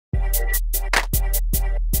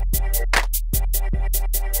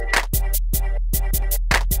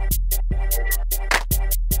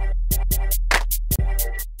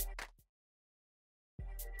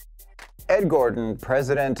Ed Gordon,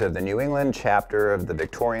 president of the New England chapter of the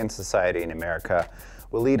Victorian Society in America,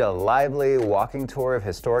 will lead a lively walking tour of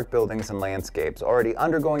historic buildings and landscapes already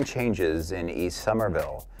undergoing changes in East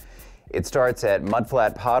Somerville. It starts at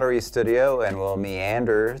Mudflat Pottery Studio and will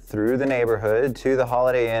meander through the neighborhood to the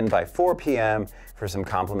Holiday Inn by 4 p.m. for some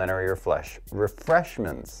complimentary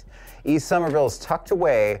refreshments. East Somerville's tucked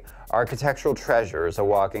away architectural treasures, a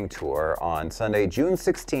walking tour on Sunday, June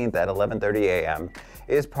 16th at 11:30 a.m.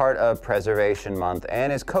 is part of Preservation Month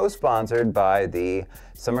and is co-sponsored by the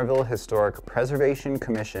Somerville Historic Preservation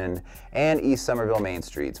Commission and East Somerville Main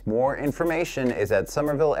Streets. More information is at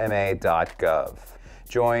somervillema.gov.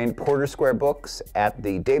 Join Porter Square Books at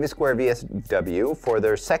the Davis Square VSW for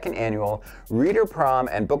their second annual Reader Prom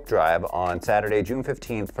and Book Drive on Saturday, June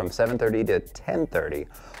 15th from 7:30 to 10:30.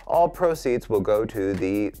 All proceeds will go to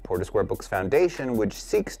the Porter Square Books Foundation, which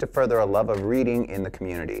seeks to further a love of reading in the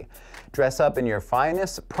community. Dress up in your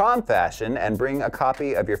finest prom fashion and bring a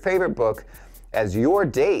copy of your favorite book as your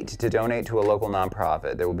date to donate to a local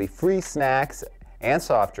nonprofit. There will be free snacks and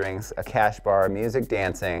soft drinks, a cash bar, music,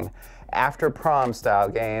 dancing, after prom style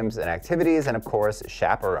games and activities, and of course,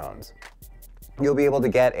 chaperones. You'll be able to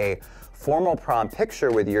get a formal prom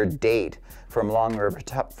picture with your date from longer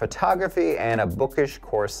photography and a bookish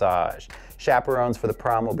corsage. Chaperones for the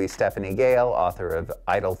prom will be Stephanie Gale, author of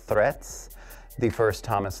Idle Threats, the first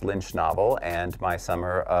Thomas Lynch novel, and My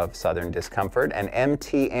Summer of Southern Discomfort, and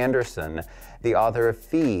M.T. Anderson, the author of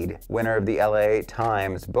Feed, winner of the LA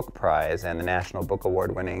Times Book Prize and the National Book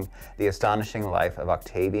Award winning The Astonishing Life of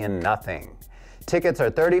Octavian Nothing. Tickets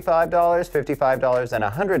are $35, $55, and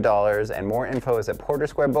 $100, and more info is at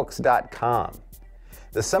portersquarebooks.com.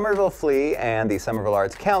 The Somerville Flea and the Somerville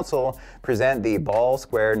Arts Council present the Ball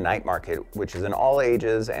Square Night Market, which is an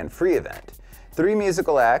all-ages and free event. 3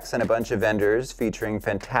 musical acts and a bunch of vendors featuring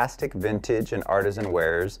fantastic vintage and artisan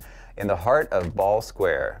wares in the heart of Ball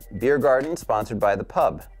Square. Beer garden sponsored by the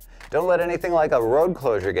pub. Don't let anything like a road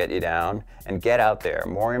closure get you down, and get out there.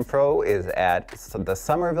 More info is at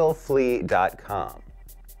thesomervilleflea.com.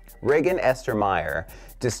 Reagan Esther Meyer,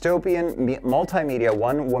 Dystopian Multimedia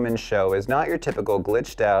one-woman show is not your typical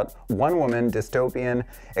glitched-out, one-woman dystopian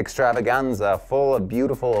extravaganza full of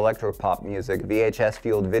beautiful electropop music,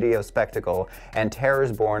 VHS-fueled video spectacle, and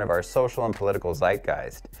terrors born of our social and political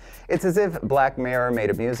zeitgeist. It's as if Black Mirror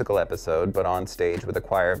made a musical episode, but on stage with a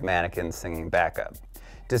choir of mannequins singing backup.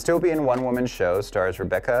 Dystopian one-woman show stars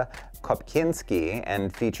Rebecca Kopkinski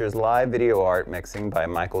and features live video art mixing by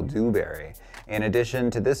Michael Dewberry. In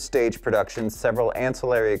addition to this stage production, several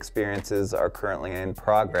ancillary experiences are currently in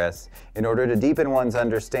progress in order to deepen one's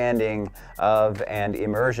understanding of and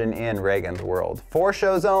immersion in Reagan's world. 4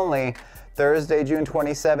 shows only, Thursday, June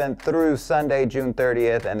 27th through Sunday, June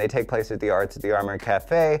 30th, and they take place at the Arts at the Armory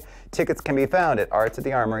Cafe. Tickets can be found at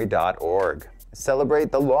artsatthearmory.org.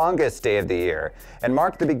 Celebrate the longest day of the year and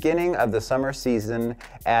mark the beginning of the summer season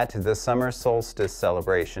at the Summer Solstice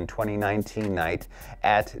Celebration 2019 night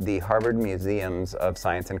at the Harvard Museums of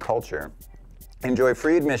Science and Culture. Enjoy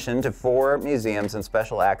free admission to 4 museums and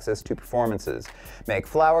special access to performances. Make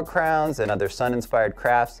flower crowns and other sun-inspired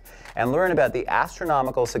crafts and learn about the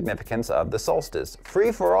astronomical significance of the solstice.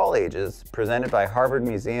 Free for all ages, presented by Harvard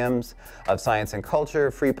Museums of Science and Culture.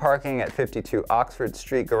 Free parking at 52 Oxford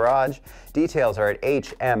Street Garage. Details are at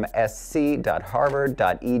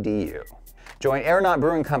hmsc.harvard.edu. Join Aeronaut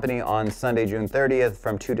Brewing Company on Sunday, June 30th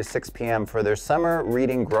from 2 to 6 p.m. for their Summer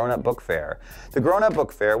Reading Grown-Up Book Fair. The Grown-Up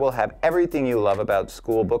Book Fair will have everything you love about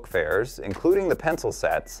school book fairs, including the pencil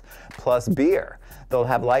sets, plus beer. They'll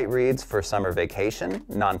have light reads for summer vacation,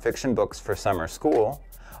 nonfiction books for summer school,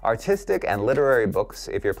 artistic and literary books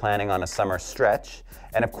if you're planning on a summer stretch,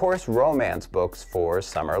 and of course romance books for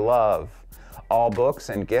summer love. All books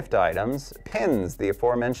and gift items, pins, the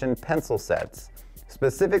aforementioned pencil sets,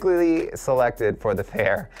 specifically selected for the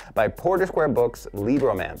fair by Porter Square Books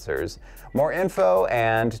Libromancers. More info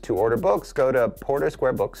and to order books, go to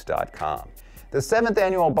portersquarebooks.com. The 7th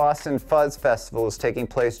annual Boston Fuzz Festival is taking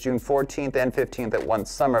place June 14th and 15th at Once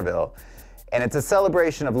Somerville, and it's a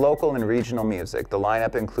celebration of local and regional music. The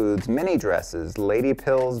lineup includes Mini Dresses, Lady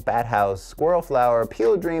Pills, Bat House, Squirrel Flower,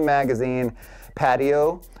 Peel Dream Magazine,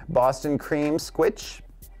 Patio, Boston Cream, Squitch,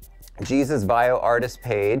 Jesus Bio Artist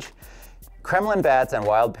Page, Kremlin Bats, and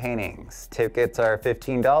Wild Paintings. Tickets are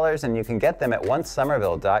 $15 and you can get them at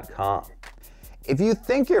oncesomerville.com. If you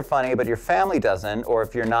think you're funny but your family doesn't, or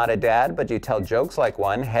if you're not a dad but you tell jokes like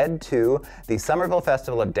one, head to the Somerville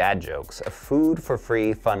Festival of Dad Jokes, a food for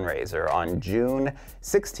free fundraiser on June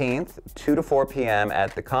 16th, 2 to 4 p.m.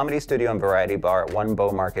 at the Comedy Studio and Variety Bar at 1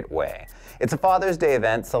 Bow Market Way. It's a Father's Day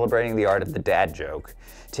event celebrating the art of the dad joke.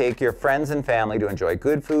 Take your friends and family to enjoy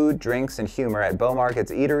good food, drinks, and humor at Beau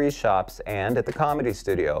Market's eateries, shops, and at the Comedy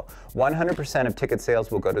Studio. 100% of ticket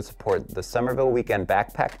sales will go to support the Somerville Weekend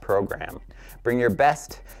Backpack Program. Bring your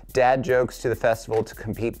best dad jokes to the festival to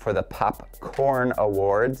compete for the Popcorn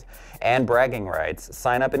Awards and bragging rights.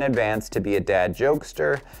 Sign up in advance to be a dad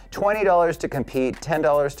jokester. $20 to compete,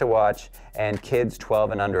 $10 to watch, and kids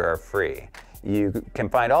 12 and under are free. You can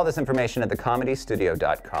find all this information at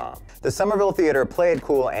thecomedystudio.com. The Somerville Theater Play It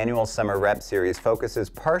Cool annual summer rep series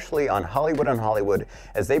focuses partially on Hollywood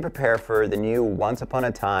as they prepare for the new Once Upon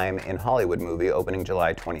a Time in Hollywood movie opening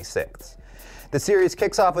July 26th. The series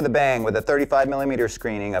kicks off with a bang with a 35mm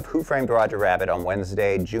screening of Who Framed Roger Rabbit on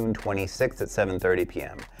Wednesday, June 26th at 7:30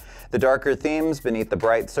 p.m. The darker themes beneath the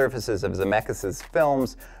bright surfaces of Zemeckis'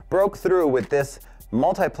 films broke through with this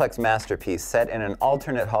multiplex masterpiece set in an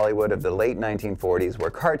alternate Hollywood of the late 1940s where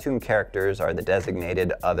cartoon characters are the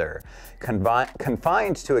designated other,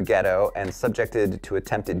 confined to a ghetto and subjected to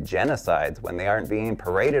attempted genocides when they aren't being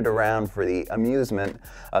paraded around for the amusement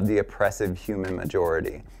of the oppressive human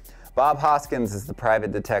majority. Bob Hoskins is the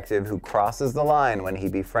private detective who crosses the line when he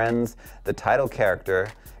befriends the title character,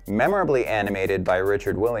 memorably animated by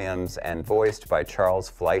Richard Williams and voiced by Charles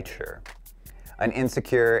Fleischer. An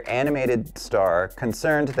insecure, animated star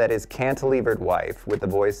concerned that his cantilevered wife, with the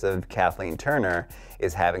voice of Kathleen Turner,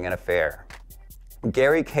 is having an affair.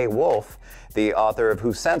 Gary K. Wolfe, the author of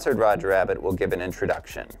Who Censored Roger Rabbit, will give an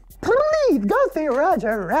introduction. Please go see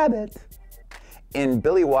Roger Rabbit. In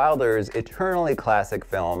Billy Wilder's eternally classic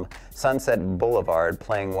film, Sunset Boulevard,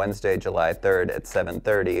 playing Wednesday, July 3rd at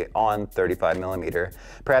 7:30 on 35mm,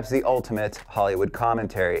 perhaps the ultimate Hollywood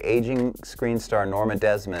commentary, aging screen star Norma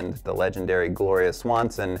Desmond, the legendary Gloria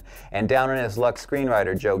Swanson, and down on his luck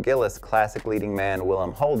screenwriter Joe Gillis, classic leading man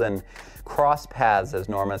Willem Holden, cross paths as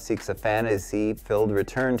Norma seeks a fantasy-filled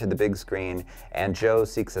return to the big screen and Joe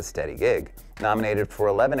seeks a steady gig. Nominated for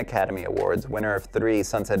 11 Academy Awards, winner of 3,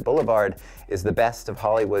 Sunset Boulevard is the best of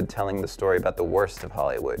Hollywood telling the story about the worst of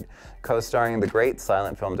Hollywood. Co-starring the great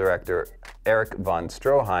silent film director Erich von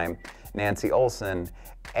Stroheim, Nancy Olson,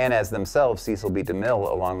 and as themselves Cecil B.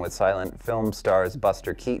 DeMille, along with silent film stars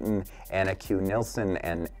Buster Keaton, Anna Q. Nilsson,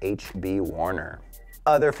 and H.B. Warner.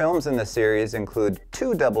 Other films in the series include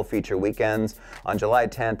 2 double feature weekends. On July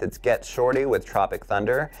 10th, it's Get Shorty with Tropic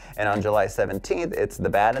Thunder, and on July 17th, it's The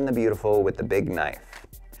Bad and the Beautiful with The Big Knife.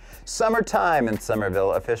 Summertime in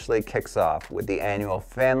Somerville officially kicks off with the annual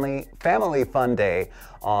Family Fun Day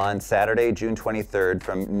on Saturday, June 23rd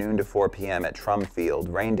from noon to 4 p.m. at Prom Field,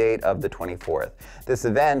 rain date of the 24th. This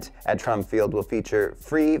event at Prom Field will feature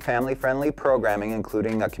free, family-friendly programming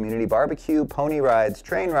including a community barbecue, pony rides,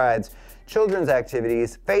 train rides, children's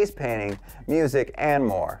activities, face painting, music, and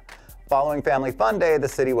more. Following Family Fun Day, the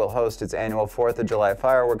city will host its annual 4th of July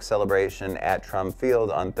fireworks celebration at Prom Field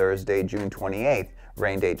on Thursday, June 28th,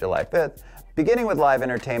 rain date July 5th, beginning with live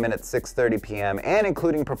entertainment at 6:30 p.m. and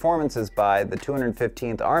including performances by the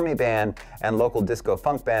 215th Army Band and local disco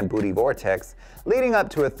funk band Booty Vortex, leading up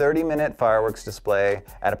to a 30-minute fireworks display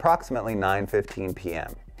at approximately 9:15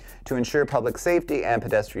 p.m. To ensure public safety and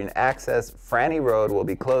pedestrian access, Franny Road will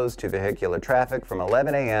be closed to vehicular traffic from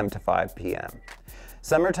 11 a.m. to 5 p.m.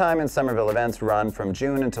 Summertime in Somerville events run from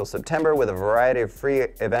June until September with a variety of free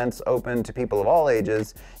events open to people of all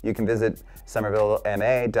ages. You can visit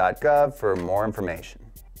somervillema.gov for more information.